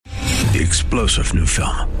the explosive new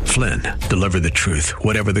film, Flynn, Deliver the Truth,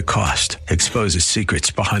 Whatever the Cost, exposes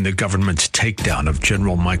secrets behind the government's takedown of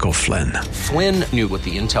General Michael Flynn. Flynn knew what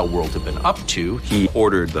the intel world had been up to. He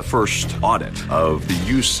ordered the first audit of the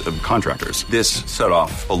use of contractors. This set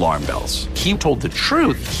off alarm bells. He told the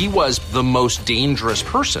truth. He was the most dangerous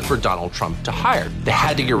person for Donald Trump to hire. They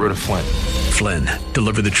had to get rid of Flynn. Flynn,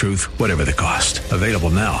 Deliver the Truth, Whatever the Cost. Available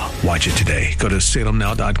now. Watch it today. Go to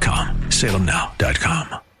salemnow.com.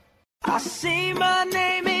 salemnow.com. I see my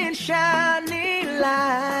name in shining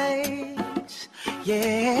lights.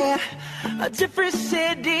 Yeah, a different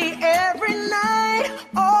city every night.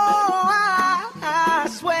 Oh, I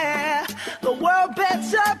swear the world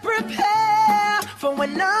better prepare for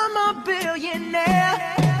when I'm a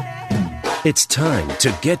billionaire. It's time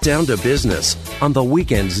to get down to business on the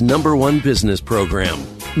weekend's #1 business program.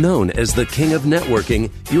 Known as the King of Networking,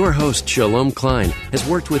 your host, Shalom Klein, has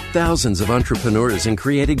worked with thousands of entrepreneurs and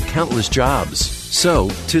created countless jobs. So,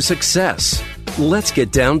 to success. Let's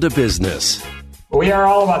get down to business. We are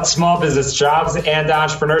all about small business, jobs, and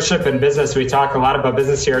entrepreneurship and business. We talk a lot about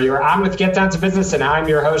business here. You're on with Get Down to Business, and I'm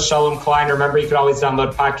your host, Shalom Klein. Remember, you can always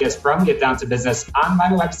download podcasts from Get Down to Business on my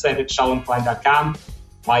website at shalomklein.com.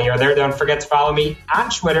 While you're there, don't forget to follow me on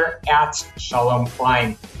Twitter at Shalom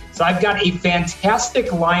Klein. So I've got a fantastic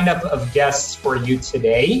lineup of guests for you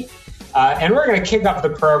today. And we're going to kick off the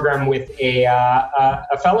program with a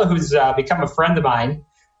fellow who's become a friend of mine.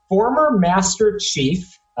 Former Master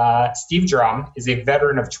Chief Steve Drum is a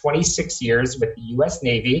veteran of 26 years with the U.S.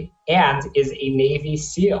 Navy and is a Navy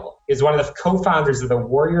SEAL. He's one of the co-founders of the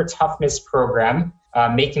Warrior Toughness Program,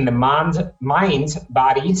 making the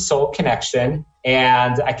mind-body-soul connection.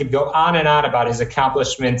 And I could go on and on about his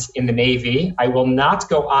accomplishments in the Navy. I will not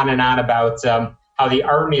go on and on about how the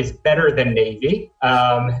Army is better than Navy.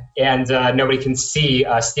 And nobody can see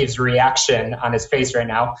Steve's reaction on his face right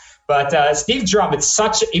now. But Steve Drum, it's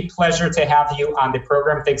such a pleasure to have you on the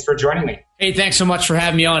program. Thanks for joining me. Hey, thanks so much for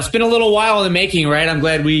having me on. It's been a little while in the making, right? I'm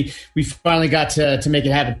glad we finally got to make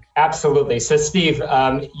it happen. Absolutely. So, Steve,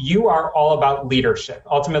 you are all about leadership.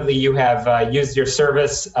 Ultimately, you have used your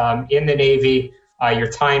service in the Navy, your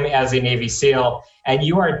time as a Navy SEAL, and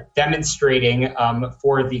you are demonstrating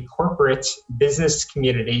for the corporate business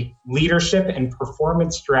community leadership and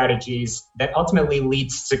performance strategies that ultimately lead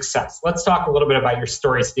to success. Let's talk a little bit about your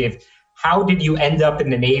story, Steve. How did you end up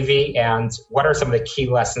in the Navy, and what are some of the key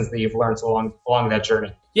lessons that you've learned along that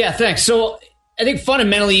journey? Yeah, thanks. So I think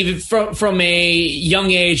fundamentally, even from a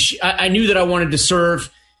young age, I knew that I wanted to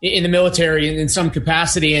serve in the military in some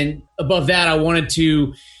capacity. And above that, I wanted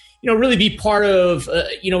to really be part of,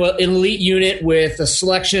 an elite unit with a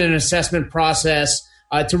selection and assessment process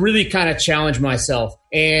to really kind of challenge myself.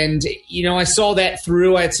 And, I saw that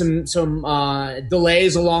through. I had some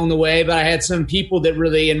delays along the way, but I had some people that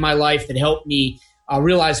really in my life that helped me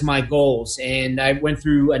realize my goals. And I went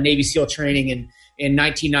through a Navy SEAL training in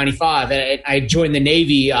 1995. I joined the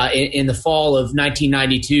Navy in the fall of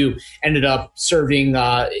 1992, ended up serving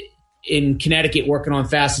in Connecticut working on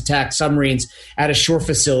fast attack submarines at a shore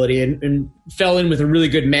facility and fell in with a really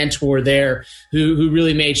good mentor there who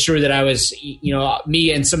really made sure that I was,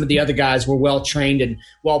 me and some of the other guys were well trained and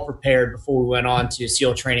well prepared before we went on to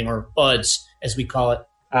SEAL training, or BUDS as we call it.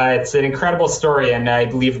 It's an incredible story, and I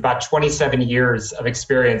believe about 27 years of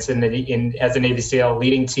experience as a Navy SEAL,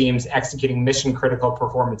 leading teams, executing mission-critical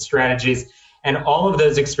performance strategies. And all of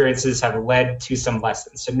those experiences have led to some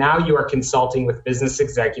lessons. So now you are consulting with business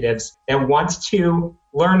executives that want to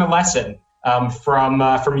learn a lesson from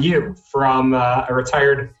a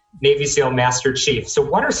retired Navy SEAL Master Chief. So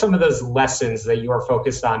what are some of those lessons that you are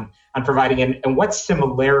focused on providing, and what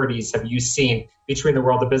similarities have you seen between the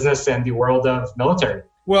world of business and the world of military?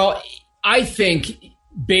 Well, I think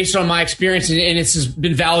based on my experience, and this has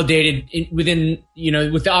been validated with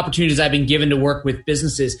the opportunities I've been given to work with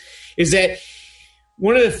businesses, is that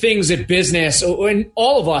one of the things that business, and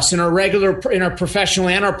all of us in our professional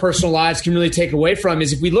and our personal lives, can really take away from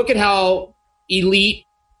is if we look at how elite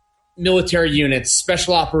military units,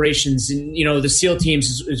 special operations, and the SEAL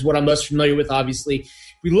teams is what I'm most familiar with, obviously.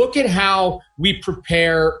 We look at how we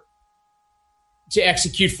prepare to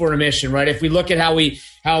execute for a mission, right? If we look at how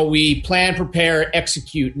we plan, prepare,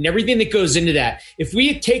 execute, and everything that goes into that, if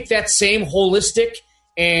we take that same holistic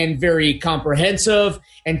and very comprehensive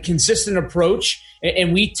and consistent approach,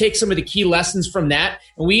 and we take some of the key lessons from that,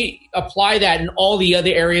 and we apply that in all the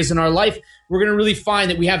other areas in our life, we're going to really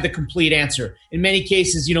find that we have the complete answer. In many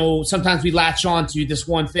cases, sometimes we latch on to this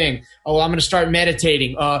one thing. Oh, I'm going to start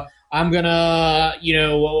meditating. I'm going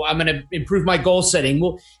to improve my goal setting.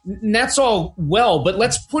 Well, that's all well, but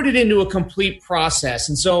let's put it into a complete process.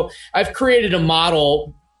 And so I've created a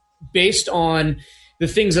model based on the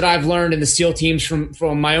things that I've learned in the SEAL teams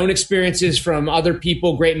from my own experiences, from other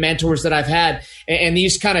people, great mentors that I've had. And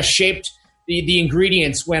these kind of shaped the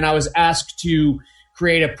ingredients when I was asked to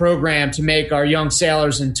create a program to make our young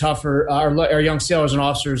sailors and young sailors and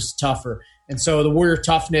officers tougher. And so the Warrior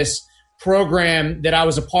Toughness program that I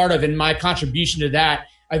was a part of, and my contribution to that,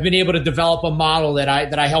 I've been able to develop a model that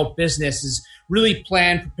I help businesses really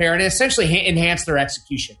plan, prepare, and essentially enhance their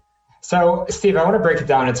execution. So, Steve, I want to break it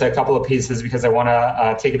down into a couple of pieces because I want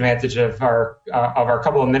to take advantage of our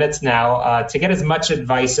couple of minutes now to get as much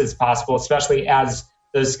advice as possible, especially as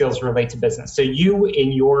those skills relate to business. So you,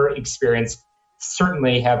 in your experience,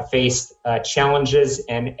 certainly have faced challenges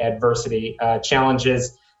and adversity,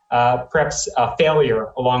 challenges, perhaps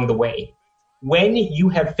failure along the way. When you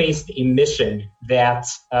have faced a mission that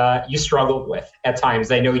you struggled with at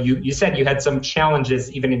times, I know you said you had some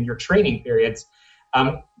challenges even in your training periods.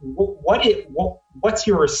 What's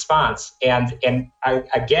your response? And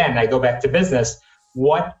I go back to business.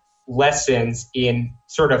 What lessons in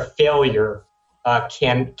sort of failure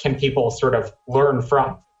can people sort of learn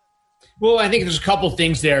from? Well, I think there's a couple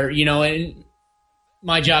things there, and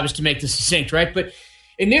my job is to make this succinct, right? But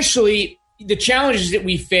initially, the challenges that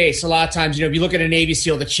we face a lot of times, if you look at a Navy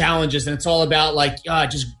SEAL, the challenges, and it's all about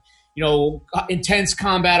intense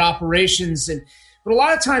combat operations. But a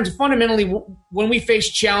lot of times, fundamentally, when we face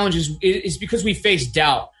challenges, it's because we face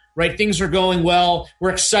doubt, right? Things are going well.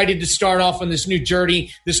 We're excited to start off on this new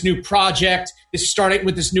journey, this new project, starting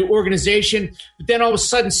with this new organization. But then all of a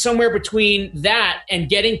sudden, somewhere between that and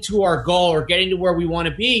getting to our goal or getting to where we want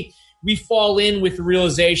to be, we fall in with the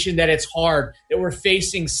realization that it's hard, that we're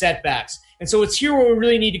facing setbacks. And so it's here where we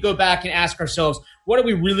really need to go back and ask ourselves, what are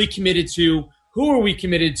we really committed to? Who are we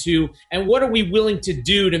committed to? And what are we willing to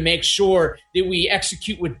do to make sure that we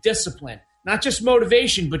execute with discipline? Not just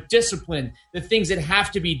motivation, but discipline, the things that have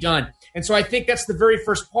to be done. And so I think that's the very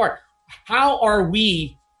first part. What are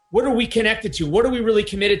we connected to? What are we really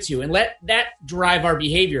committed to? And let that drive our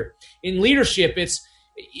behavior. In leadership,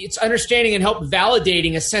 it's understanding and help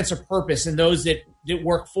validating a sense of purpose in those that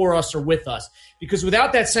work for us or with us. Because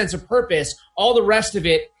without that sense of purpose, all the rest of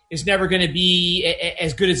it is never going to be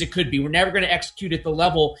as good as it could be. We're never going to execute at the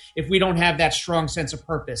level if we don't have that strong sense of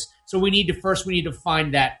purpose. So we need to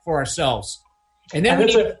find that for ourselves. And then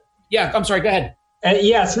I'm sorry, go ahead.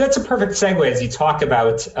 So that's a perfect segue as you talk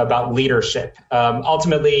about leadership.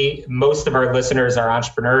 Ultimately, most of our listeners are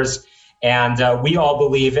entrepreneurs, and we all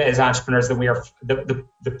believe as entrepreneurs that we are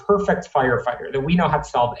the perfect firefighter, that we know how to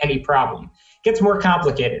solve any problem. It gets more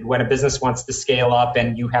complicated when a business wants to scale up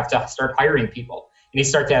and you have to start hiring people. And you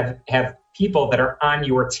start to have people that are on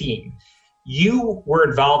your team. You were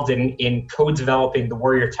involved in co-developing the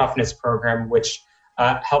Warrior Toughness program, which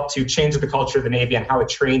helped to change the culture of the Navy and how it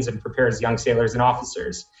trains and prepares young sailors and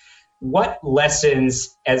officers. What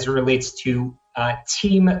lessons, as it relates to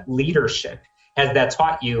team leadership, has that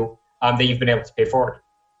taught you that you've been able to pay forward?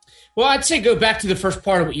 Well, I'd say go back to the first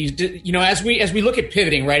part of what you did. As we look at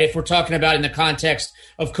pivoting, right? If we're talking about in the context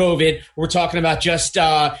of COVID, we're talking about just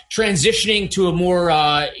transitioning to a more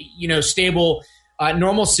stable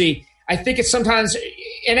normalcy. I think it's sometimes,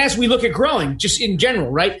 and as we look at growing, just in general,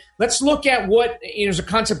 right? Let's look at what there's a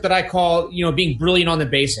concept that I call being brilliant on the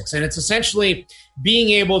basics, and it's essentially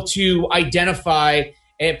being able to identify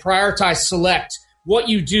and prioritize, select what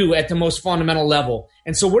you do at the most fundamental level.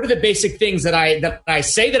 And so what are the basic things that I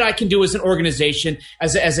say that I can do as an organization,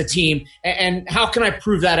 as a team, and how can I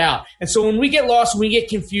prove that out? And so when we get lost, when we get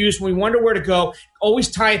confused, when we wonder where to go,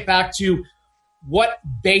 always tie it back to what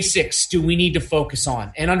basics do we need to focus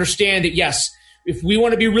on, and understand that, yes, if we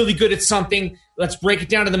want to be really good at something, let's break it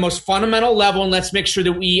down to the most fundamental level, and let's make sure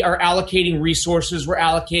that we are allocating resources, we're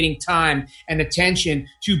allocating time and attention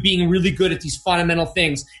to being really good at these fundamental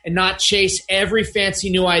things, and not chase every fancy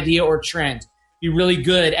new idea or trend. Be really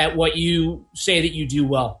good at what you say that you do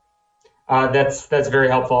well. That's very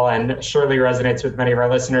helpful and surely resonates with many of our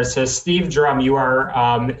listeners. So, Steve Drum, you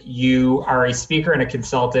are a speaker and a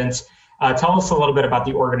consultant. Tell us a little bit about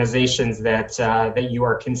the organizations that you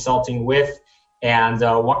are consulting with, and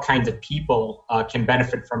what kinds of people can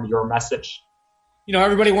benefit from your message.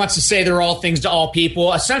 Everybody wants to say they're all things to all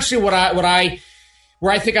people. Essentially, where I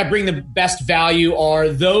think I bring the best value are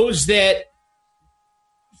those that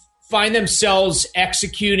find themselves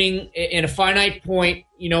executing in a finite point,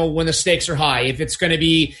 when the stakes are high. If it's going to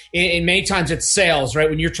be, and many times it's sales, right?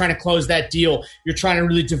 When you're trying to close that deal, you're trying to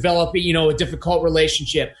really develop, a difficult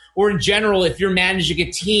relationship. Or in general, if you're managing a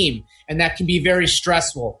team, and that can be very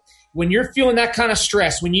stressful. when you're feeling that kind of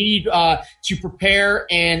stress, when you need to prepare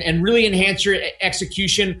and really enhance your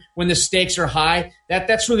execution when the stakes are high,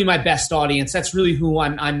 that's really my best audience. That's really who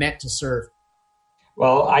I'm meant to serve.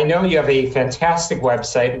 Well, I know you have a fantastic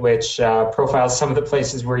website which profiles some of the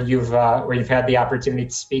places where you've had the opportunity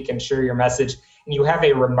to speak and share your message, and you have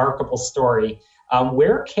a remarkable story.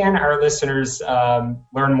 Where can our listeners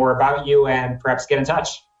learn more about you and perhaps get in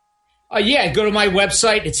touch? Go to my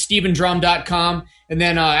website. It's stephendrum.com. And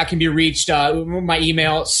then I can be reached, my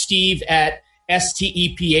email,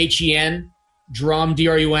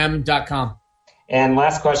 steve@stephendrum.com. And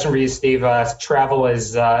last question for you, Steve. Travel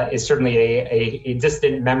is certainly a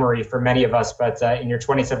distant memory for many of us, but in your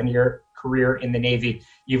 27-year career in the Navy,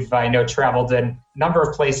 you've, I know, traveled in a number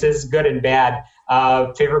of places, good and bad.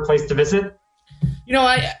 Favorite place to visit?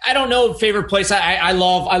 I don't know favorite place. I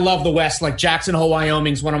love the West. Like Jackson Hole,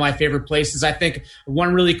 Wyoming is one of my favorite places. I think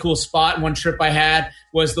one really cool spot, one trip I had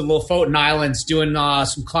was the Lofoten Islands, doing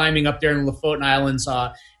some climbing up there in the Lofoten Islands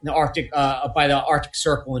in the Arctic, by the Arctic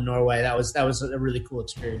Circle in Norway. That was a really cool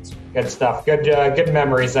experience. Good stuff. Good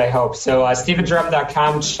memories, I hope. So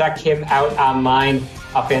stephendrum.com, check him out online.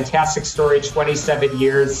 A fantastic story, 27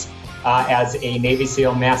 years as a Navy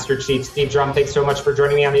SEAL Master Chief. Steve Drum, thanks so much for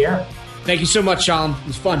joining me on the air. Thank you so much, Shalom. It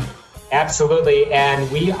was fun. Absolutely.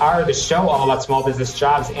 And we are the show all about small business,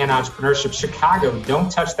 jobs, and entrepreneurship. Chicago,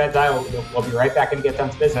 don't touch that dial. We'll be right back and Get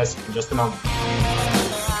Down to Business in just a moment.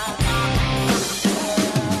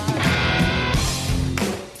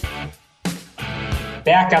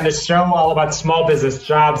 Back on the show all about small business,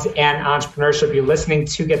 jobs, and entrepreneurship. You're listening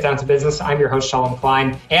to Get Down to Business. I'm your host, Shalom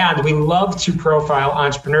Klein, and we love to profile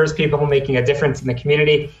entrepreneurs, people making a difference in the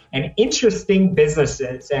community, and interesting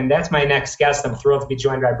businesses. And that's my next guest. I'm thrilled to be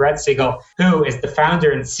joined by Brett Siegel, who is the founder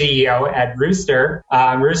and CEO at Rooster.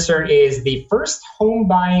 Rooster is the first home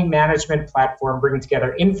buying management platform bringing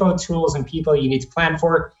together info, tools, and people you need to plan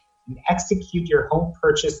for and execute your home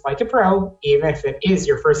purchase like a pro, even if it is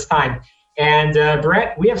your first time. And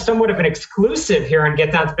Brett, we have somewhat of an exclusive here on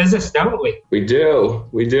Get Down to Business, don't we? We do.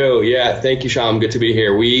 Yeah, thank you, Shalom. Good to be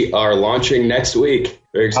here. We are launching next week.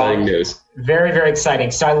 Very exciting news. Very, very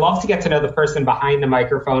exciting. So I love to get to know the person behind the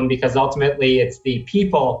microphone because ultimately it's the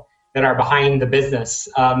people that are behind the business.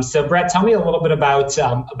 So Brett, tell me a little bit about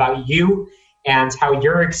you and how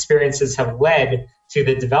your experiences have led to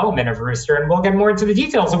the development of Rooster, and we'll get more into the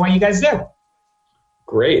details of what you guys do.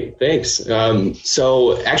 Great, thanks.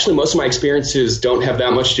 So actually, most of my experiences don't have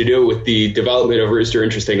that much to do with the development of Rooster,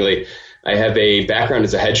 interestingly. I have a background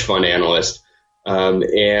as a hedge fund analyst.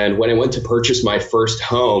 And when I went to purchase my first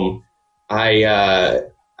home,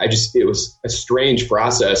 it was a strange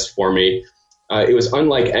process for me. It was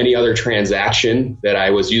unlike any other transaction that I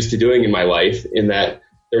was used to doing in my life, in that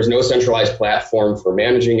there was no centralized platform for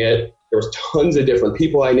managing it. There was tons of different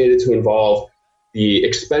people I needed to involve. The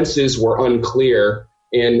expenses were unclear.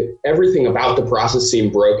 And everything about the process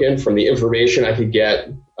seemed broken, from the information I could get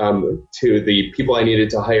to the people I needed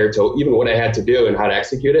to hire to even what I had to do and how to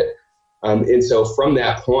execute it. And so from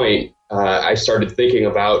that point, I started thinking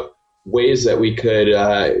about ways that we could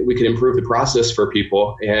improve the process for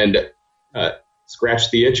people, and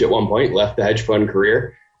scratched the itch at one point, left the hedge fund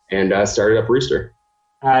career, and started up Rooster.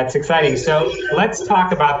 It's exciting. So let's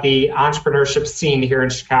talk about the entrepreneurship scene here in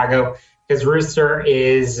Chicago, because Rooster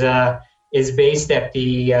is based at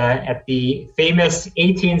the famous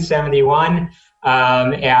 1871,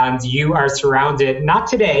 and you are surrounded, not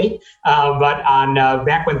today, but on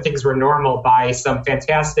back when things were normal, by some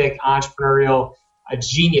fantastic entrepreneurial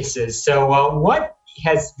geniuses. So what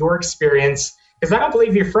has your experience, because I don't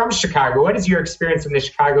believe you're from Chicago, what has your experience in the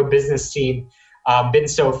Chicago business scene been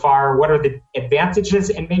so far? What are the advantages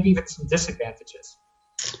and maybe even some disadvantages?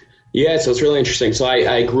 Yeah, so it's really interesting. So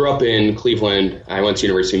I grew up in Cleveland. I went to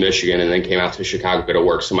University of Michigan and then came out to Chicago to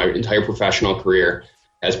work. So my entire professional career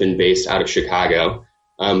has been based out of Chicago.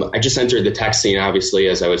 I just entered the tech scene, obviously,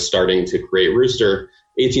 as I was starting to create Rooster.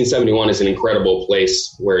 1871 is an incredible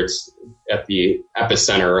place where it's at the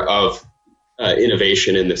epicenter of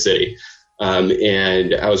innovation in the city.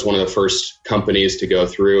 And I was one of the first companies to go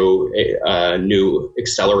through a new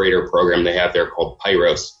accelerator program they have there called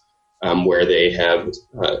Pyros, where they have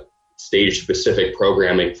stage-specific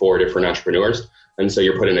programming for different entrepreneurs. And so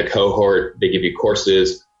you're put in a cohort, they give you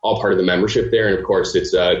courses, all part of the membership there. And of course,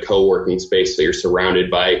 it's a co-working space, so you're surrounded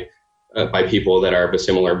by people that are of a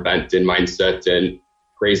similar bent and mindset and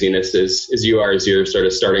craziness as you are, as you're sort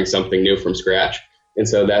of starting something new from scratch. And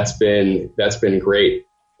so that's been great.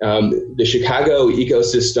 The Chicago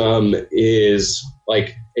ecosystem is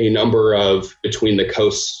like a number of between the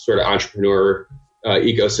coast sort of entrepreneur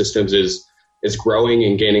ecosystems is is growing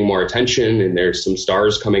and gaining more attention, and there's some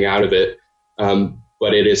stars coming out of it.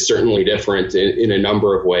 But it is certainly different in a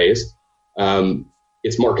number of ways.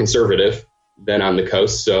 It's more conservative than on the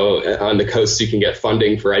coast. So on the coast, you can get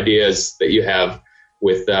funding for ideas that you have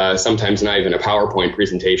with sometimes not even a PowerPoint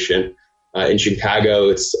presentation. In Chicago,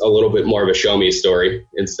 it's a little bit more of a show me story.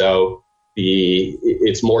 And so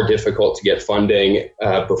it's more difficult to get funding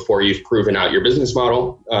before you've proven out your business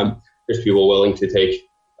model. There's people willing to take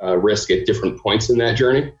risk at different points in that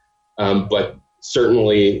journey. But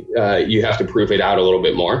certainly you have to prove it out a little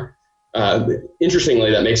bit more.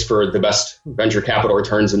 Interestingly, that makes for the best venture capital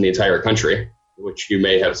returns in the entire country, which you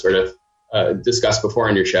may have sort of discussed before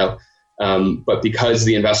on your show. But because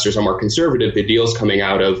the investors are more conservative, the deals coming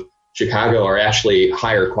out of Chicago are actually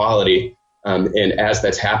higher quality. And as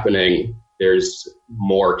that's happening, there's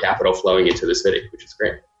more capital flowing into the city, which is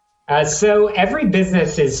great. So every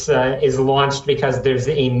business is launched because there's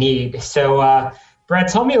a need. So Brett,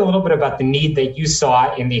 tell me a little bit about the need that you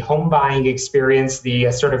saw in the home buying experience, the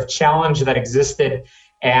sort of challenge that existed,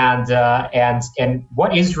 and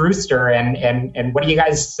what is Rooster, and what do you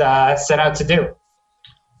guys set out to do?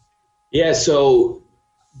 Yeah, so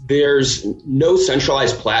there's no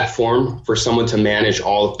centralized platform for someone to manage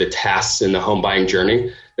all of the tasks in the home buying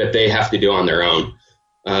journey that they have to do on their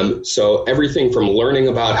own. So everything from learning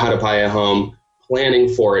about how to buy a home, planning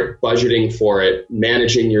for it, budgeting for it,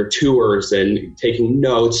 managing your tours and taking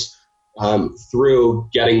notes, through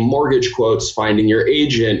getting mortgage quotes, finding your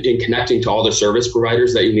agent, and connecting to all the service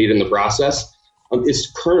providers that you need in the process.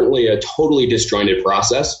 It's currently a totally disjointed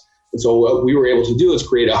process. And so what we were able to do is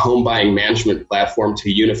create a home buying management platform to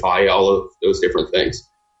unify all of those different things.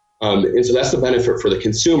 And so that's the benefit for the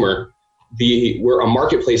consumer. We're a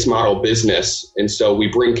marketplace model business, and so we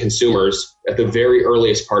bring consumers at the very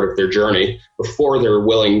earliest part of their journey before they're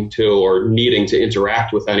willing to or needing to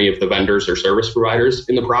interact with any of the vendors or service providers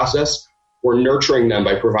in the process. We're nurturing them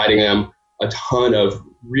by providing them a ton of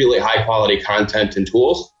really high quality content and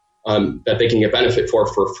tools that they can get benefit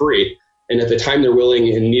for free. And at the time they're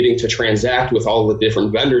willing and needing to transact with all the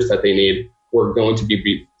different vendors that they need, we're going to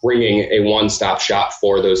be bringing a one-stop shop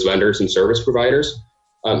for those vendors and service providers.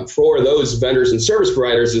 For those vendors and service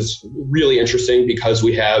providers is really interesting because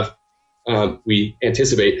we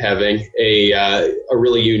anticipate having a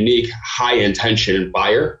really unique, high intention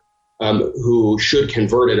buyer who should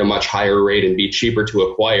convert at a much higher rate and be cheaper to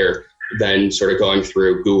acquire than sort of going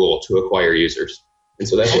through Google to acquire users. And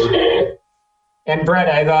so that's what we're doing. And Brett,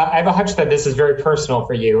 I have a hunch that this is very personal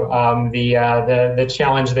for you. The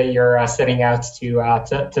challenge that you're setting out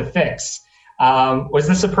to fix. Was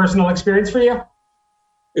this a personal experience for you?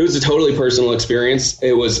 It was a totally personal experience.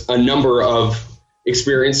 It was a number of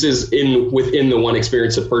experiences within the one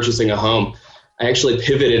experience of purchasing a home. I actually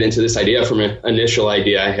pivoted into this idea from an initial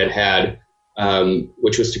idea I had,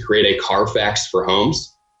 which was to create a Carfax for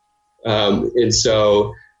homes. And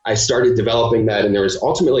so I started developing that, and there was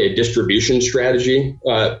ultimately a distribution strategy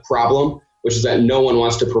problem, which is that no one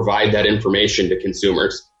wants to provide that information to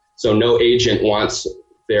consumers. So no agent wants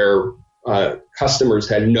their customers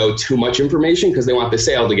to know too much information because they want the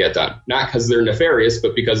sale to get done, not because they're nefarious,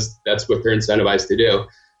 but because that's what they're incentivized to do.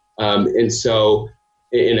 And so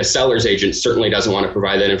a seller's agent certainly doesn't want to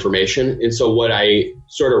provide that information. And so what I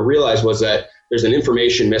sort of realized was that there's an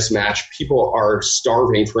information mismatch. People are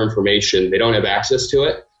starving for information. They don't have access to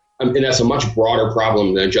it. And that's a much broader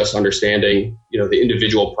problem than just understanding, the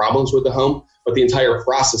individual problems with the home, but the entire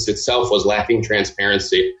process itself was lacking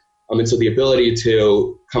transparency. And so the ability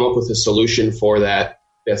to come up with a solution for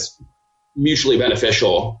that's mutually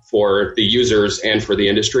beneficial for the users and for the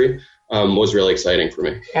industry was really exciting for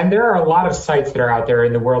me. And there are a lot of sites that are out there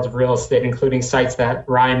in the world of real estate, including sites that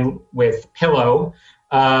rhyme with pillow.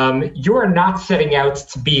 You are not setting out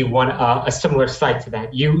to be a similar site to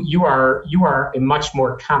that. You are a much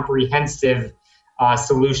more comprehensive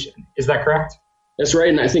solution. Is that correct? That's right,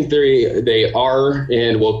 and I think they are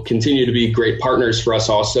and will continue to be great partners for us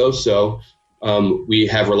also. So we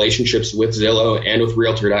have relationships with Zillow and with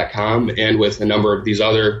Realtor.com and with a number of these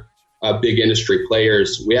other big industry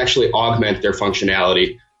players. We actually augment their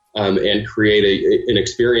functionality and create an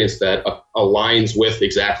experience that aligns with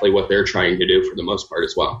exactly what they're trying to do for the most part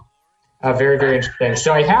as well. Very, very interesting.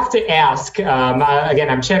 So I have to ask, again,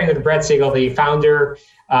 I'm chatting with Brett Siegel, the founder,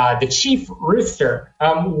 the chief rooster.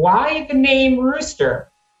 Why the name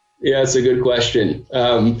Rooster? Yeah, it's a good question.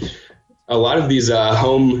 A lot of these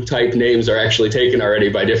home type names are actually taken already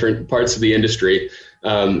by different parts of the industry.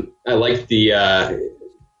 I like the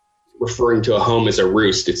referring to a home as a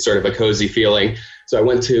roost. It's sort of a cozy feeling. So I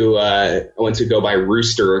went to go by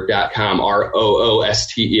Rooster.com,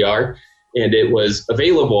 Rooster. and it was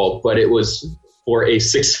available, but it was for a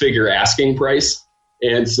 6-figure asking price.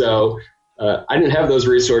 And so I didn't have those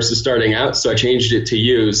resources starting out, so I changed it to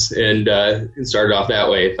use and started off that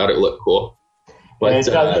way. I thought it looked cool. But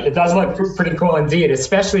it does look pretty cool indeed,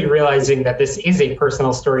 especially realizing that this is a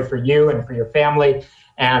personal story for you and for your family.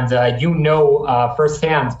 And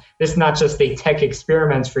firsthand, this is not just a tech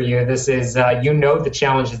experiment for you. This is, the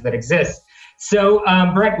challenges that exist. So,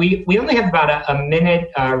 Brett, we only have about a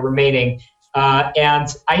minute remaining. And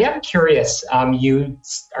I am curious, you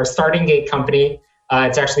are starting a company.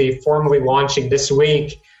 It's actually formally launching this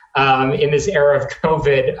week in this era of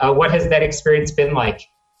COVID. What has that experience been like?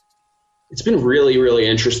 It's been really, really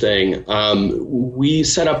interesting. We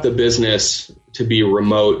set up the business to be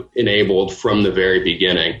remote enabled from the very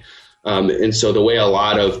beginning. And so the way a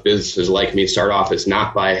lot of businesses like me start off is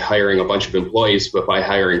not by hiring a bunch of employees, but by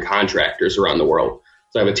hiring contractors around the world.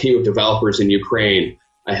 So I have a team of developers in Ukraine.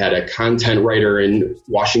 I had a content writer in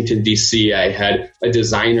Washington, D.C. I had a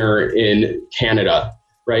designer in Canada,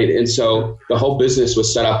 right? And so the whole business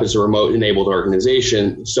was set up as a remote enabled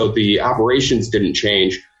organization. So the operations didn't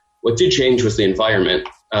change. What did change was the environment.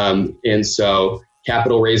 And so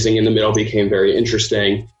capital raising in the middle became very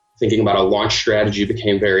interesting. Thinking about a launch strategy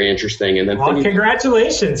became very interesting. And then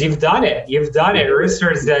congratulations, you've done it.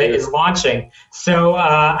 Rooster is launching. So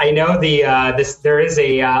I know there is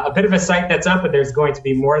a bit of a site that's up, but there's going to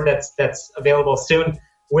be more that's available soon.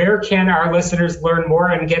 Where can our listeners learn more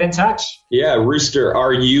and get in touch? Yeah, Rooster,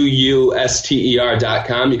 RUUSTER.com.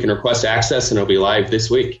 You can request access and it'll be live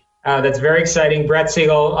this week. That's very exciting. Brett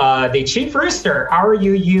Siegel, the Chief Rooster,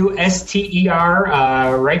 RUUSTER,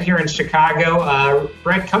 right here in Chicago.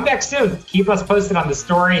 Brett, come back soon. Keep us posted on the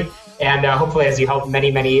story, and hopefully as you help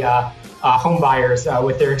many home buyers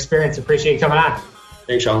with their experience. Appreciate you coming on.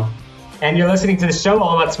 Thanks, Sean. And you're listening to the show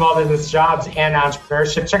all about small business, jobs, and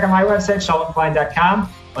entrepreneurship. Check out my website, ShalomKlein.com.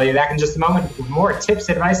 I'll be back in just a moment with more tips,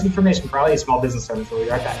 advice, and information for all you small business owners. We'll be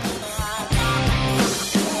right back.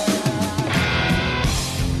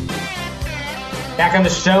 Back on the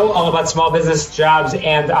show, all about small business, jobs,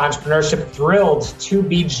 and entrepreneurship. Thrilled to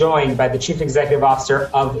be joined by the Chief Executive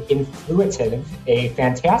Officer of Influitive, a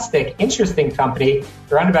fantastic, interesting company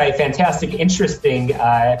run by a fantastic, interesting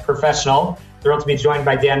professional. Thrilled to be joined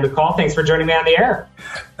by Dan McCall. Thanks for joining me on the air.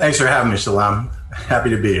 Thanks for having me, Shalom.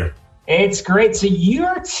 Happy to be here. It's great. So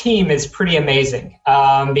your team is pretty amazing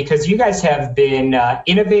because you guys have been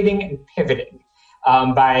innovating and pivoting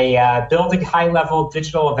by building high-level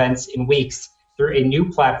digital events in weeks through a new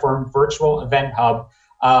platform, Virtual Event Hub.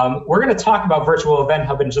 We're going to talk about Virtual Event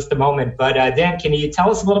Hub in just a moment, but Dan, can you tell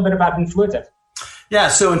us a little bit about Influitive? Yeah,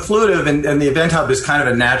 so Influitive and the Event Hub is kind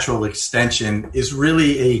of a natural extension, is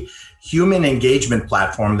really a human engagement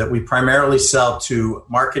platform that we primarily sell to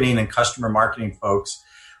marketing and customer marketing folks.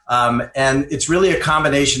 And it's really a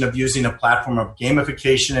combination of using a platform of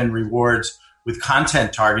gamification and rewards with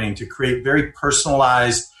content targeting to create very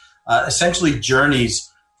personalized, essentially journeys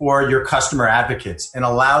for your customer advocates and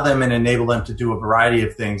allow them and enable them to do a variety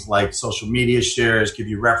of things like social media shares, give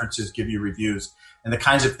you references, give you reviews, and the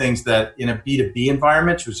kinds of things that in a B2B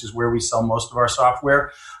environment, which is where we sell most of our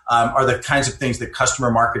software, are the kinds of things that customer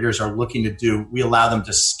marketers are looking to do. We allow them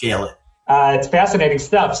to scale it. It's fascinating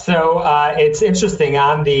stuff. So it's interesting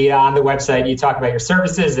on the website, you talk about your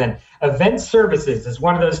services, and event services is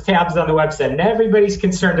one of those tabs on the website, and everybody's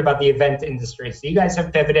concerned about the event industry. So you guys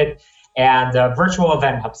have pivoted and Virtual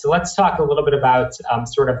Event Hub. So let's talk a little bit about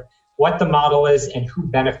sort of what the model is and who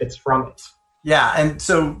benefits from it. Yeah, and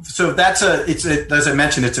so that's as I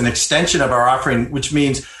mentioned, it's an extension of our offering, which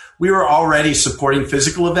means we were already supporting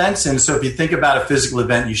physical events. And so if you think about a physical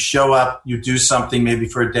event, you show up, you do something maybe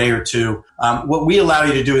for a day or two. What we allow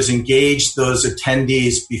you to do is engage those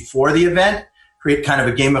attendees before the event, create kind of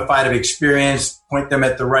a gamified experience, point them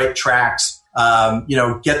at the right tracks,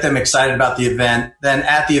 get them excited about the event. Then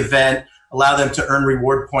at the event, allow them to earn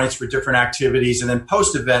reward points for different activities, and then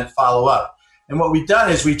post-event follow up. And what we've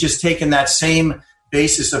done is we've just taken that same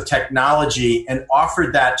basis of technology and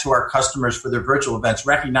offered that to our customers for their virtual events,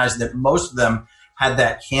 recognizing that most of them had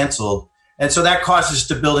that canceled. And so that caused us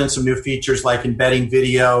to build in some new features like embedding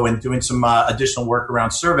video and doing some additional work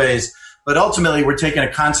around surveys. But ultimately, we're taking a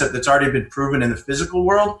concept that's already been proven in the physical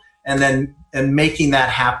world and making that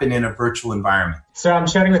happen in a virtual environment. So I'm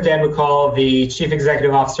chatting with Dan McCall, the Chief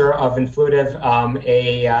Executive Officer of Influitive,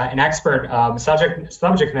 an expert,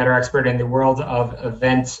 subject matter expert in the world of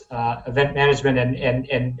event management.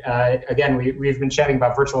 And again, we've been chatting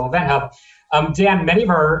about Virtual Event Hub. Dan, many of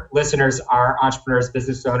our listeners are entrepreneurs,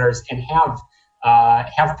 business owners, and have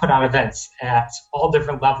have put on events at all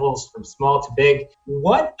different levels, from small to big.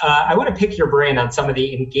 I want to pick your brain on some of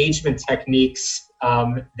the engagement techniques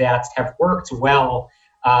that have worked well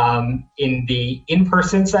in the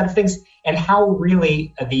in-person side of things, and how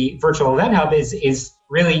really the Virtual Event Hub is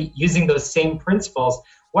really using those same principles.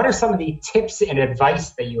 What are some of the tips and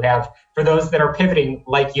advice that you have for those that are pivoting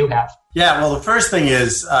like you have? Yeah, well, the first thing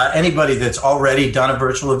is anybody that's already done a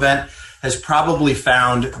virtual event has probably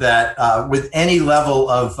found that with any level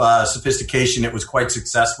of sophistication, it was quite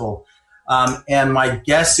successful. And my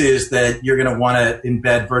guess is that you're going to want to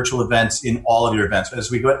embed virtual events in all of your events.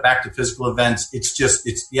 As we go back to physical events,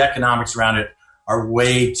 it's the economics around it are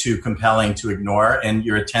way too compelling to ignore, and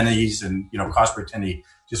your attendees and cost per attendee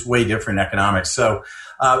just way different economics. So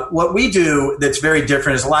what we do that's very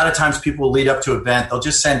different is a lot of times people will lead up to an event, they'll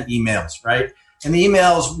just send emails, right? And the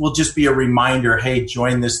emails will just be a reminder, hey,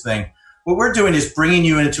 join this thing. What we're doing is bringing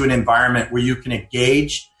you into an environment where you can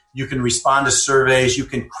engage, you can respond to surveys, you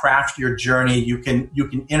can craft your journey, you can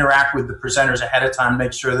interact with the presenters ahead of time,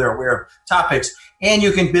 make sure they're aware of topics, and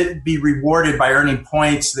you can be rewarded by earning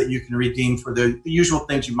points that you can redeem for the usual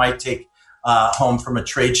things you might take home from a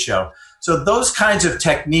trade show. So those kinds of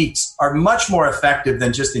techniques are much more effective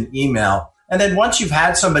than just an email. And then once you've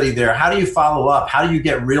had somebody there, how do you follow up? How do you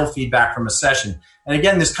get real feedback from a session? And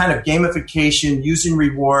again, this kind of gamification, using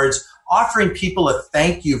rewards, offering people a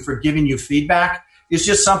thank you for giving you feedback is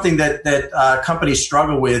just something that companies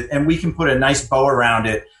struggle with, and we can put a nice bow around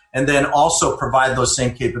it and then also provide those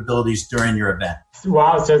same capabilities during your event.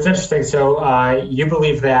 Wow, so it's interesting. So you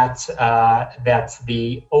believe that that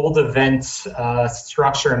the old event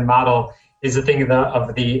structure and model is a thing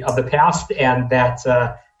of the past, and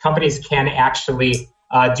that companies can actually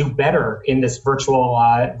do better in this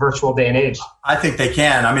virtual day and age? I think they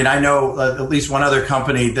can. I mean, I know at least one other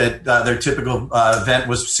company that their typical event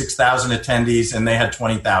was 6,000 attendees, and they had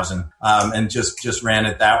 20,000, and just ran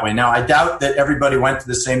it that way. Now, I doubt that everybody went to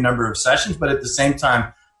the same number of sessions, but at the same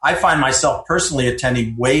time, I find myself personally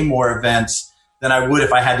attending way more events than I would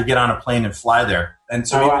if I had to get on a plane and fly there. And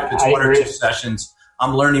so even if it's one or two sessions,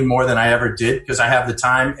 I'm learning more than I ever did because I have the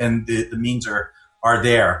time and the means are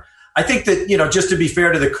there. I think that, just to be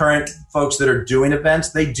fair to the current folks that are doing events,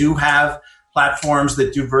 they do have platforms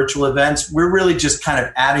that do virtual events. We're really just kind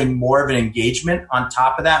of adding more of an engagement on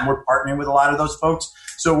top of that, and we're partnering with a lot of those folks.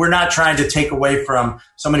 So we're not trying to take away from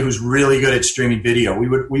somebody who's really good at streaming video.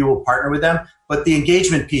 We will partner with them, but the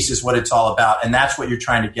engagement piece is what it's all about, and that's what you're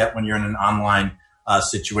trying to get when you're in an online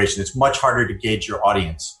situation. It's much harder to gauge your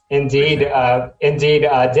audience. Indeed. Dan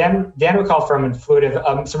McCall from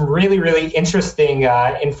Influitive, some really, really interesting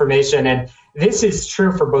information. And this is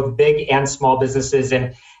true for both big and small businesses.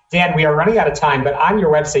 And Dan, we are running out of time, but on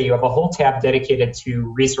your website, you have a whole tab dedicated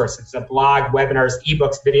to resources, a blog, webinars,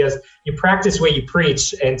 ebooks, videos. You practice what you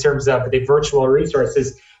preach in terms of the virtual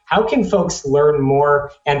resources. How can folks learn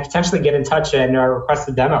more and potentially get in touch and request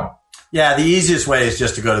a demo? Yeah, the easiest way is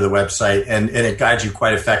just to go to the website, and it guides you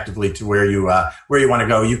quite effectively to where you want to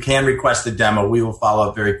go. You can request a demo. We will follow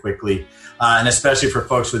up very quickly, and especially for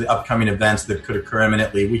folks with upcoming events that could occur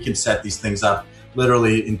imminently, we can set these things up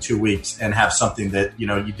literally in 2 weeks and have something that you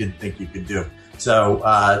didn't think you could do. So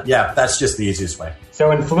that's just the easiest way. So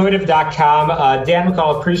Influitive.com. Dan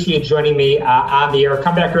McCall, appreciate joining me on the air.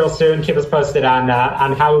 Come back real soon. Keep us posted on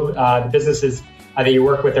how the businesses that you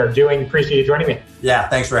work with are doing. Appreciate you joining me. Yeah,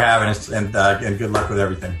 thanks for having us, and good luck with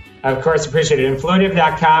everything. Of course, appreciate it.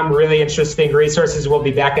 Influitive.com, really interesting resources. We'll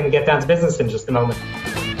be back in Get Down to Business in just a moment.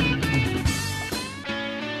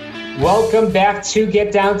 Welcome back to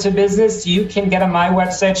Get Down to Business. You can get on my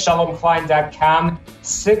website, shalomklein.com.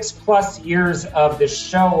 6+ years of the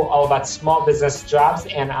show, all about small business jobs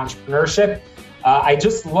and entrepreneurship. I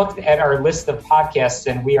just looked at our list of podcasts,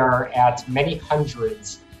 and we are at many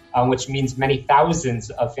hundreds, which means many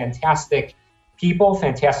thousands of fantastic people,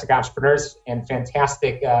 fantastic entrepreneurs, and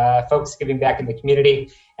fantastic folks giving back in the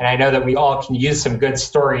community. And I know that we all can use some good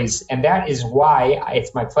stories. And that is why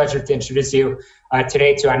it's my pleasure to introduce you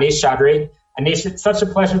today to Anish Chaudhry. Anish, it's such a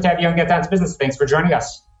pleasure to have you on Get Down to Business. Thanks for joining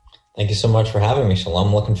us. Thank you so much for having me, Shalom.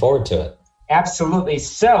 I'm looking forward to it. Absolutely.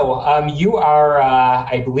 So you are,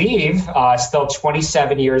 I believe, still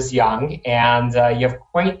 27 years young, and you have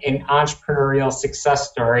quite an entrepreneurial success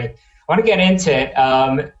story. I want to get into it.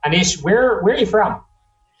 Anish, where are you from?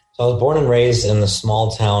 So I was born and raised in the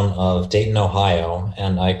small town of Dayton, Ohio,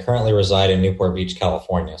 and I currently reside in Newport Beach,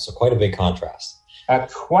 California. So quite a big contrast.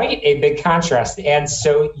 Quite a big contrast. And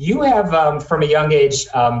so you have, from a young age,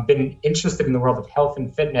 been interested in the world of health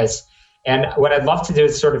and fitness. And what I'd love to do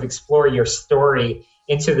is sort of explore your story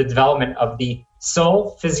into the development of the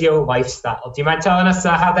Soul Physio lifestyle. Do you mind telling us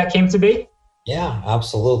how that came to be? Yeah,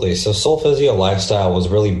 absolutely. So Soul Physio Lifestyle was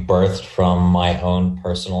really birthed from my own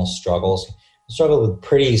personal struggles. I struggled with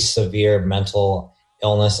pretty severe mental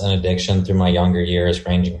illness and addiction through my younger years,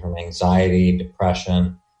 ranging from anxiety,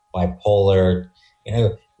 depression, bipolar,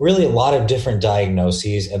 really a lot of different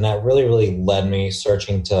diagnoses. And that really led me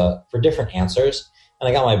searching for different answers. And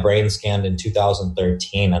I got my brain scanned in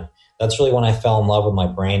 2013. And that's really when I fell in love with my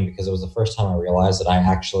brain, because it was the first time I realized that I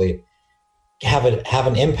actually have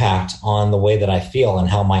an impact on the way that I feel and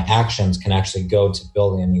how my actions can actually go to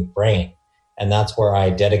building a new brain. And that's where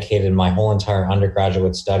I dedicated my whole entire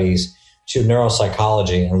undergraduate studies to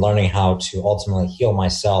neuropsychology and learning how to ultimately heal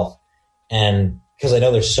myself. And because I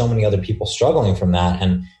know there's so many other people struggling from that,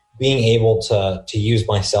 and being able to use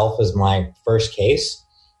myself as my first case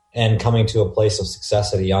and coming to a place of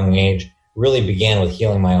success at a young age really began with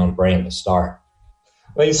healing my own brain to start.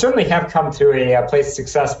 Well, you certainly have come to a place of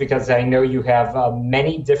success, because I know you have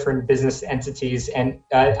many different business entities. And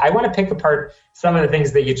I want to pick apart some of the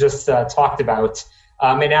things that you just talked about.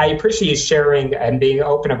 And I appreciate you sharing and being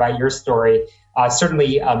open about your story.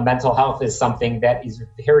 Certainly, mental health is something that is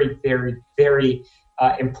very, very, very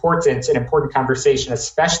important conversation,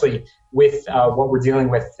 especially with what we're dealing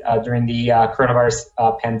with during the coronavirus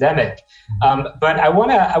pandemic. But I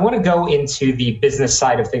want to go into the business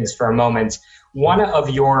side of things for a moment. One of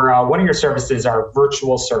your services are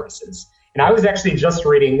virtual services. And I was actually just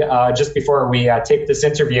reading, just before we taped this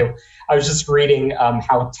interview, I was just reading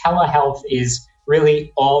how telehealth is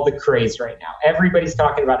really all the craze right now. Everybody's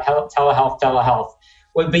talking about telehealth.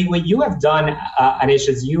 What you have done, Anish,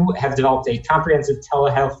 is you have developed a comprehensive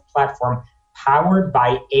telehealth platform powered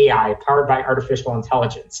by AI, powered by artificial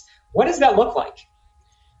intelligence. What does that look like?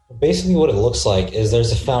 Basically, what it looks like is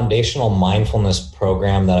there's a foundational mindfulness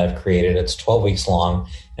program that I've created. It's 12 weeks long,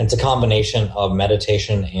 and it's a combination of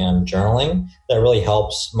meditation and journaling that really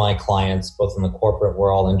helps my clients, both in the corporate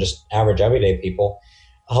world and just average everyday people,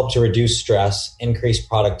 help to reduce stress, increase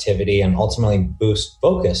productivity, and ultimately boost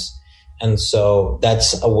focus. And so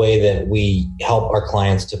that's a way that we help our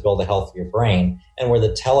clients to build a healthier brain. And where the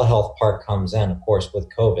telehealth part comes in, of course,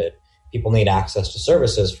 with COVID, people need access to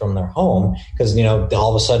services from their home, because, all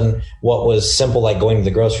of a sudden what was simple, like going to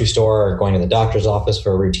the grocery store or going to the doctor's office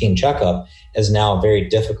for a routine checkup, is now very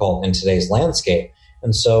difficult in today's landscape.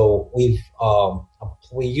 And so we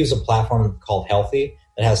use a platform called Healthy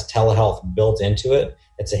that has telehealth built into it.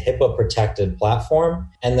 It's a HIPAA protected platform.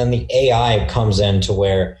 And then the AI comes in to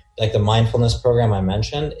where, like the mindfulness program I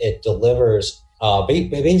mentioned, it delivers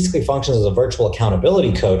basically functions as a virtual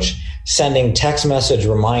accountability coach, sending text message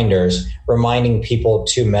reminders, reminding people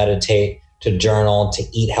to meditate, to journal, to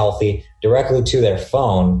eat healthy directly to their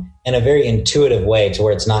phone in a very intuitive way, to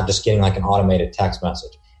where it's not just getting like an automated text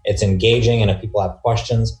message. It's engaging, and if people have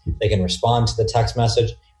questions, they can respond to the text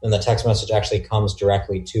message. Then the text message actually comes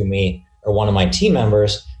directly to me or one of my team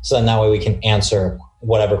members, so then that way we can answer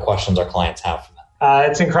whatever questions our clients have for them.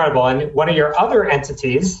 It's incredible. And one of your other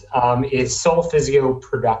entities is Soul Physio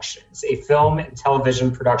Productions, a film and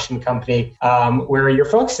television production company where you're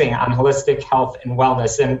focusing on holistic health and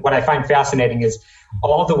wellness. And what I find fascinating is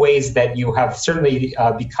all the ways that you have certainly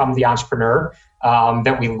become the entrepreneur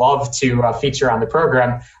that we love to feature on the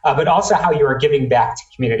program, but also how you are giving back to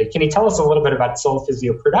community. Can you tell us a little bit about Soul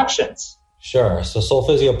Physio Productions? Sure. So Soul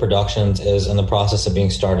Physio Productions is in the process of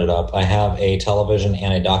being started up. I have a television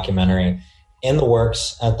and a documentary in the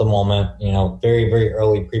works at the moment, very, very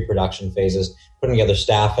early pre-production phases, putting together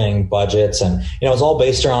staffing, budgets, and, it's all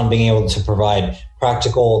based around being able to provide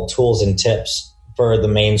practical tools and tips for the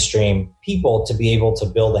mainstream people to be able to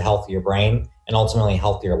build a healthier brain and ultimately a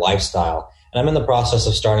healthier lifestyle. And I'm in the process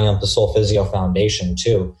of starting up the Soul Physio Foundation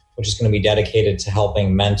too, which is going to be dedicated to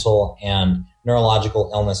helping mental and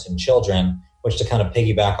neurological illness in children, which, to kind of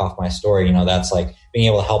piggyback off my story, that's like being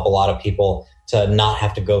able to help a lot of people to not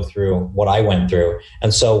have to go through what I went through.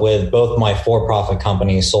 And so with both my for-profit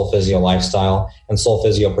companies, Soul Physio Lifestyle and Soul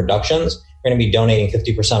Physio Productions, we're going to be donating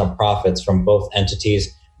 50% of profits from both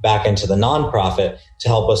entities back into the nonprofit to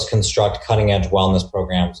help us construct cutting-edge wellness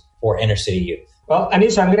programs for inner-city youth. Well,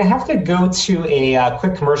 Anish, I'm going to have to go to a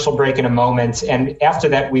quick commercial break in a moment. And after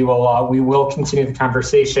that, we will continue the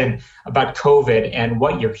conversation about COVID and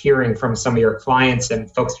what you're hearing from some of your clients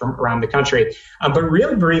and folks from around the country. But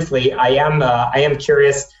really briefly, I am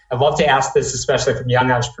curious. I'd love to ask this, especially from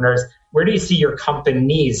young entrepreneurs. Where do you see your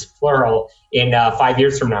companies, plural, in 5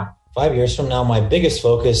 years from now? 5 years from now, my biggest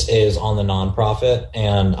focus is on the nonprofit,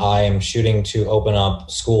 and I am shooting to open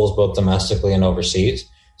up schools both domestically and overseas.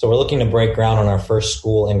 So we're looking to break ground on our first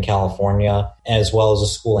school in California, as well as a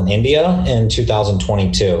school in India in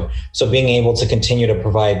 2022. So being able to continue to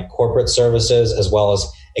provide corporate services as well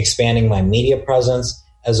as expanding my media presence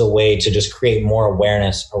as a way to just create more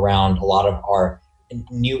awareness around a lot of our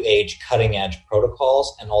new age cutting edge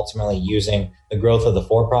protocols, and ultimately using the growth of the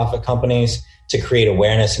for-profit companies to create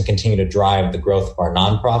awareness and continue to drive the growth of our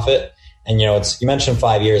nonprofit. And, you mentioned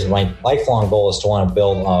 5 years. My lifelong goal is to want to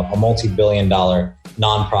build a multi-billion-dollar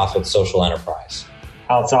nonprofit social enterprise.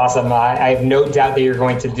 Oh, it's awesome. I have no doubt that you're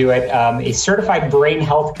going to do it. A certified brain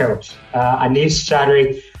health coach, Anish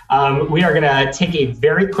Chaudhry. We are going to take a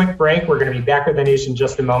very quick break. We're going to be back with Anish in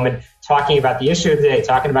just a moment, talking about the issue of the day,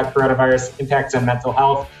 talking about coronavirus impacts on mental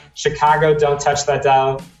health. Chicago, don't touch that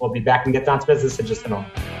dial. We'll be back and get down to business in just a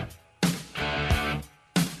moment.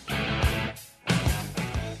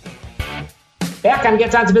 Back on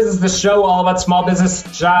Get Down to Business, the show all about small business,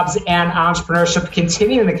 jobs, and entrepreneurship.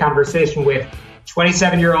 Continuing the conversation with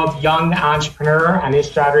 27-year-old young entrepreneur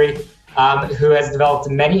Anish Chaudhry, who has developed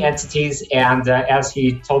many entities, and as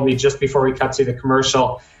he told me just before we cut to the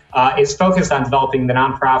commercial, is focused on developing the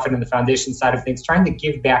nonprofit and the foundation side of things, trying to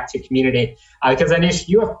give back to community. Because Anish,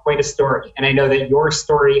 you have quite a story, and I know that your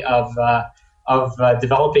story of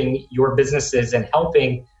developing your businesses and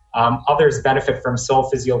helping others benefit from Soul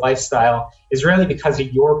Physio Lifestyle is really because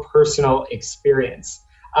of your personal experience.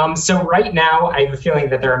 So right now, I have a feeling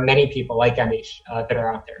that there are many people like Anish that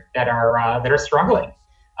are out there that are struggling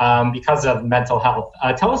because of mental health.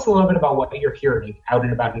 Tell us a little bit about what you're hearing out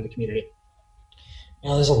and about in the community.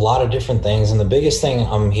 There's a lot of different things, and the biggest thing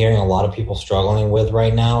I'm hearing a lot of people struggling with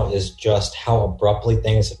right now is just how abruptly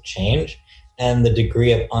things have changed and the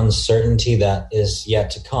degree of uncertainty that is yet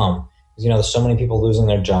to come. There's so many people losing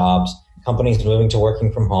their jobs, companies moving to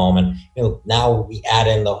working from home, and now we add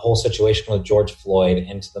in the whole situation with George Floyd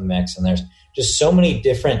into the mix, and there's just so many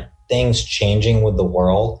different things changing with the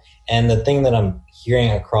world. And the thing that I'm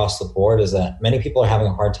hearing across the board is that many people are having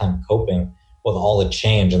a hard time coping with all the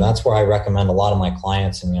change, and that's where I recommend a lot of my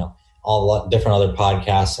clients and all the different other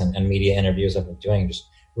podcasts and media interviews I've been doing, just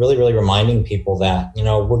really, really reminding people that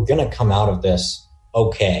we're going to come out of this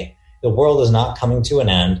okay. The world is not coming to an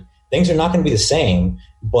end. Things are not going to be the same,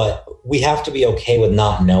 but we have to be okay with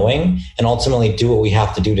not knowing and ultimately do what we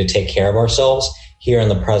have to do to take care of ourselves here in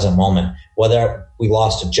the present moment. Whether we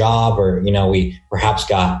lost a job or, we perhaps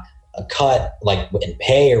got a cut like in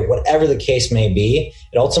pay or whatever the case may be,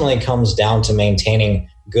 it ultimately comes down to maintaining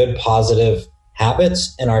good, positive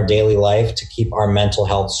habits in our daily life to keep our mental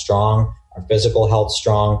health strong, our physical health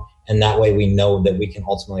strong, and that way we know that we can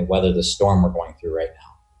ultimately weather the storm we're going through right now.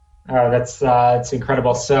 Oh, that's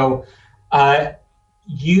incredible. So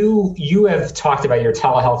you have talked about your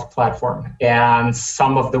telehealth platform and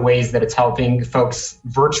some of the ways that it's helping folks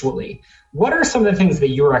virtually. What are some of the things that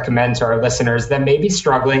you recommend to our listeners that may be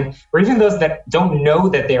struggling, or even those that don't know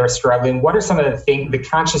that they are struggling? What are some of the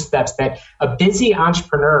conscious steps that a busy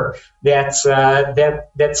entrepreneur that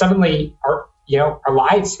suddenly our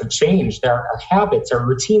lives have changed, our habits, our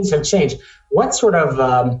routines have changed? What sort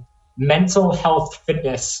of mental health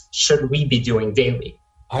fitness should we be doing daily?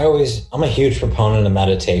 I'm a huge proponent of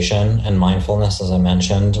meditation and mindfulness, as I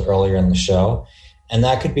mentioned earlier in the show. And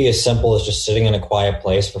that could be as simple as just sitting in a quiet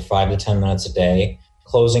place for 5 to 10 minutes a day,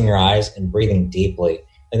 closing your eyes and breathing deeply.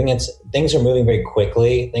 I think things are moving very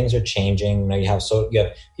quickly. Things are changing. You have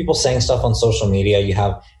people saying stuff on social media. You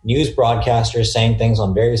have news broadcasters saying things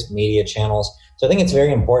on various media channels. So I think it's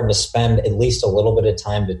very important to spend at least a little bit of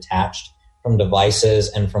time detached from devices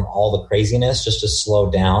and from all the craziness, just to slow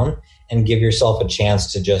down and give yourself a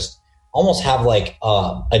chance to just almost have like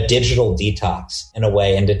a digital detox in a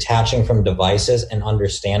way, and detaching from devices and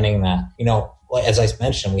understanding that, as I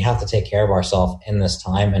mentioned, we have to take care of ourselves in this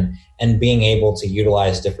time, and being able to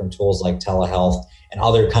utilize different tools like telehealth and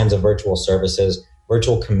other kinds of virtual services.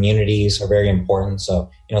 Virtual communities are very important. So,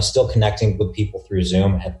 still connecting with people through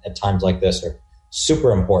Zoom at times like this are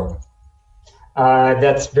super important.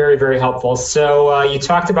 That's very, very helpful. So you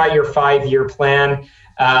talked about your 5-year plan.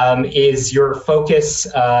 Is your focus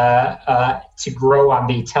to grow on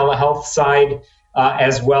the telehealth side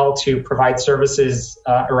as well, to provide services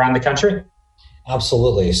around the country?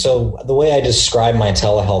 Absolutely. So the way I describe my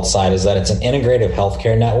telehealth side is that it's an integrative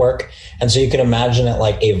healthcare network. And so you can imagine it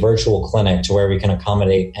like a virtual clinic to where we can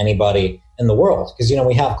accommodate anybody in the world. Because,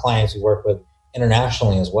 we have clients we work with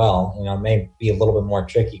internationally as well. It may be a little bit more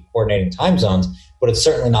tricky coordinating time zones, but it's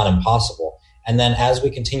certainly not impossible. And then as we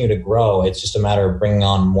continue to grow, it's just a matter of bringing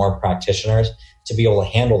on more practitioners to be able to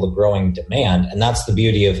handle the growing demand. And that's the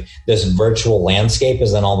beauty of this virtual landscape,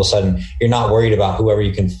 is then all of a sudden you're not worried about whoever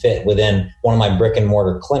you can fit within one of my brick and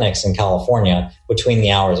mortar clinics in California between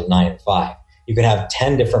the hours of 9 and 5. You could have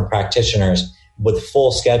 10 different practitioners with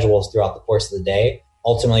full schedules throughout the course of the day,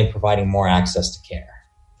 ultimately providing more access to care.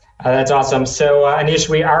 That's awesome. So, Anish,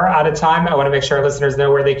 we are out of time. I want to make sure our listeners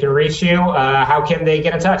know where they can reach you. How can they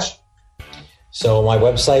get in touch? So my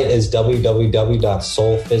website is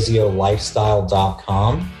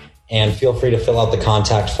www.soulphysiolifestyle.com. And feel free to fill out the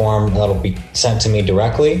contact form that'll be sent to me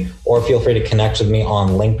directly, or feel free to connect with me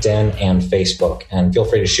on LinkedIn and Facebook. And feel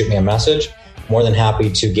free to shoot me a message. More than happy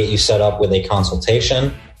to get you set up with a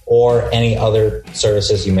consultation or any other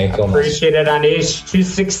services you may feel necessary. Appreciate it, Anish. To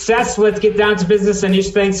success, let's get down to business.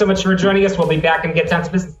 Anish, thanks so much for joining us. We'll be back and Get Down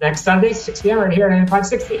to Business next Sunday, 6 p.m. right here at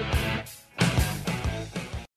 560.